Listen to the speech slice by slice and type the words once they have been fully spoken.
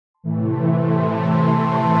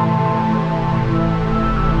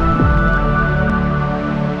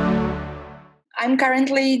I'm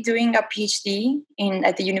currently doing a PhD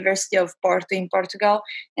at the University of Porto in Portugal,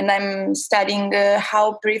 and I'm studying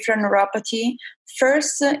how peripheral neuropathy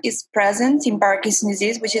first is present in Parkinson's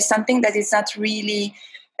disease, which is something that is not really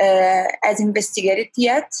as investigated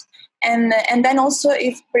yet. And then also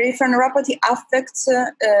if peripheral neuropathy affects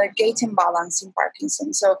gait imbalance in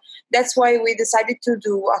Parkinson. So that's why we decided to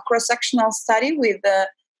do a cross-sectional study with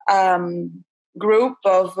group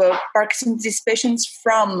of Parkinson's disease patients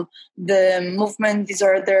from the movement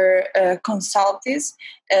disorder consultants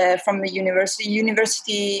from the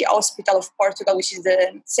University Hospital of Portugal, which is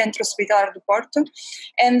the Centro Hospitalar de Porto.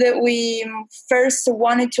 And we first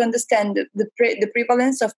wanted to understand the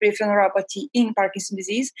prevalence of peripheral neuropathy in Parkinson's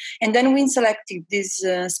disease. And then we selected this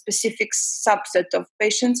specific subset of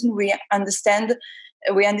patients, and we understood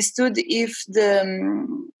if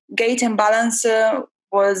the gait imbalance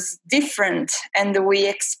was different, and we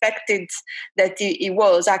expected that it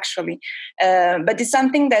was actually. But it's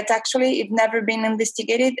something that actually it's never been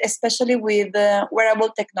investigated, especially with wearable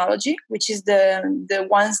technology, which is the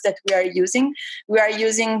ones that we are using. We are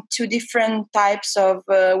using two different types of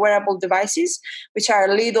wearable devices, which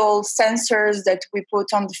are little sensors that we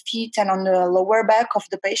put on the feet and on the lower back of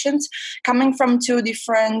the patients, coming from two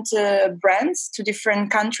different brands, two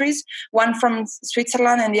different countries, one from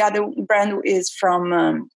Switzerland and the other brand is from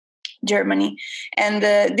Germany. And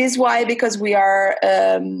this is why, because we are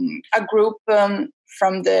a group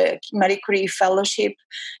from the Marie Curie Fellowship,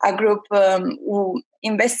 a group who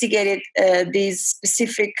investigated these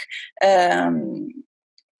specific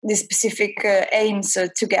aims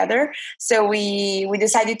together. So we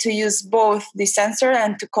decided to use both the sensor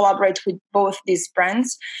and to collaborate with both these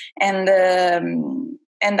brands.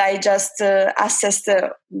 And I just assessed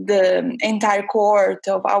the entire cohort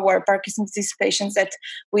of our Parkinson's disease patients that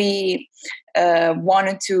we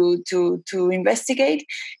wanted to investigate,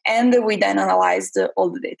 and we then analyzed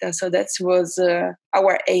all the data. So that was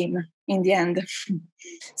our aim in the end.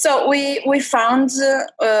 So we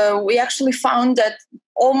actually found that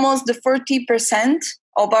almost the 40%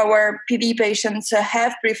 of our PD patients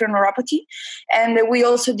have peripheral neuropathy, and we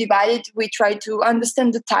also we tried to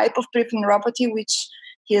understand the type of peripheral neuropathy, which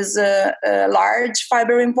is large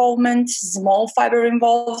fiber involvement, small fiber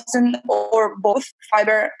involvement, or both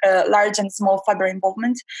large and small fiber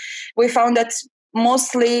involvement. We found that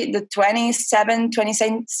mostly the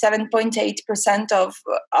 27.8% of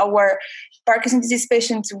our Parkinson's disease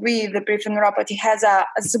patients with the peripheral neuropathy has a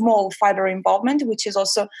small fiber involvement, which is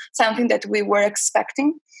also something that we were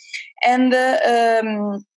expecting.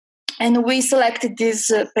 And we selected these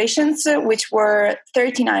patients, which were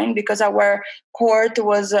 39, because our cohort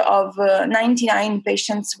was of 99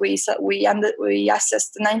 patients. We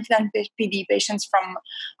assessed 99 PD patients from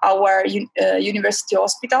our university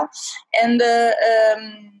hospital, and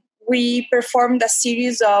we performed a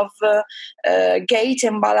series of gait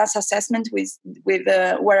and balance assessment with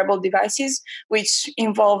wearable devices, which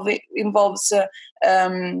involves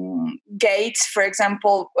gait, for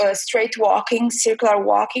example, straight walking, circular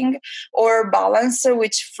walking, or balance,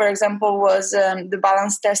 which, for example, was the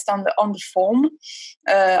balance test on the foam,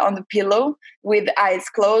 on the pillow, with eyes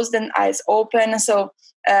closed and eyes open. So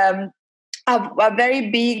a very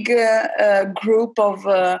big group of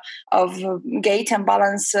gait and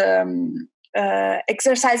balance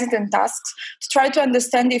exercises and tasks to try to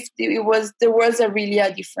understand if there was really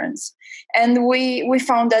a difference. And we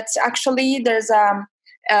found that actually there's a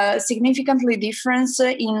significantly difference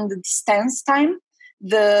in the stance time.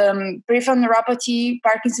 The peripheral neuropathy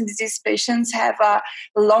Parkinson's disease patients have a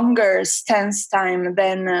longer stance time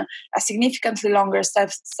than a significantly longer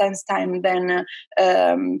stance time than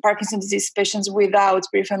Parkinson's disease patients without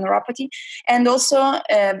peripheral neuropathy. And also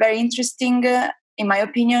very interesting, in my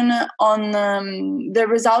opinion, on the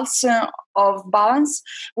results of balance,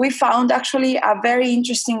 we found actually a very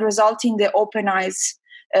interesting result in the open eyes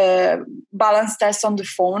balance test on the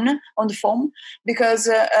foam, because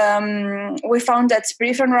we found that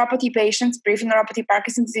peripheral neuropathy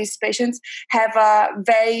Parkinson's disease patients have a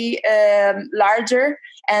very larger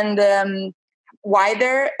and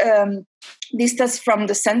wider distance from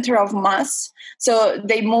the center of mass, so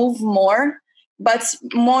they move more, but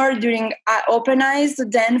more during open eyes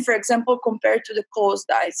than, for example, compared to the closed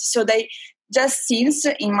eyes. So they just seems,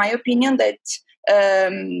 in my opinion, that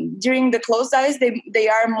during the closed eyes, they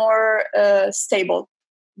are more stable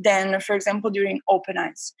than, for example, during open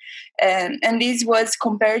eyes. And this was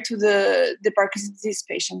compared to the Parkinson's disease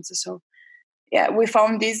patients. So, yeah, we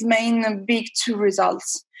found these main big two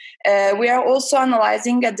results. We are also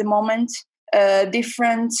analyzing at the moment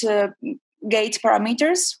different gait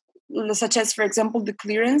parameters, such as, for example, the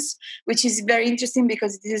clearance, which is very interesting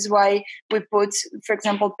because this is why we put, for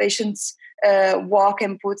example, patients walk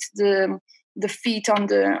and put the feet on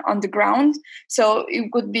the ground. So it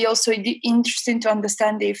would be also interesting to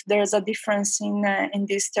understand if there's a difference in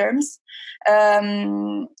these terms.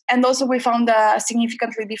 And also we found a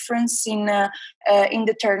significantly difference in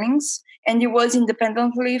the turnings, and it was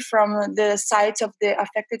independently from the sides of the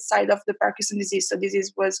affected side of the Parkinson disease. So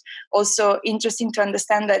this was also interesting to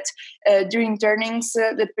understand that during turnings,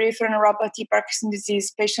 the peripheral neuropathy Parkinson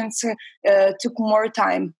disease patients took more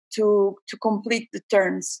time to complete the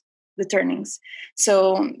turnings.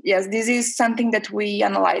 So yes, this is something that we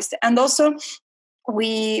analyzed. And also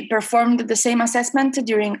we performed the same assessment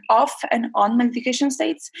during off and on medication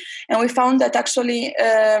states, and we found that actually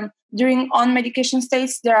during on medication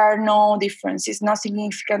states there are no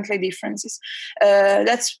significantly differences.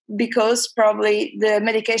 That's because probably the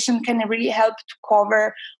medication can really help to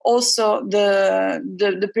cover also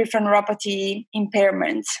the peripheral neuropathy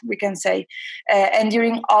impairment, we can say. And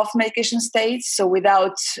during off medication states, so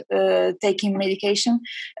without taking medication,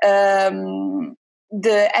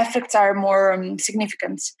 the effects are more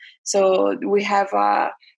significant. So we have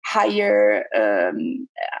a higher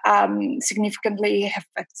significantly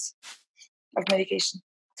effects of medication.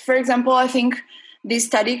 For example, I think this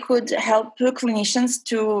study could help clinicians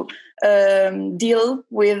to deal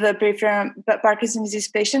with peripheral Parkinson's disease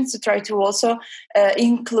patients, to try to also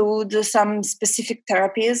include some specific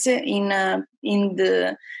therapies in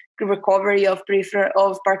the recovery of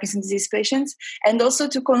Parkinson's disease patients, and also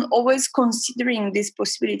to always considering this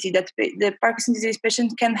possibility that the Parkinson's disease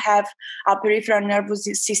patient can have a peripheral nervous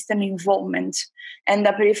system involvement and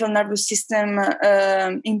a peripheral nervous system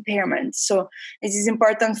impairment. So it is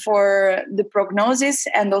important for the prognosis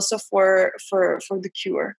and also for the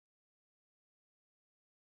cure.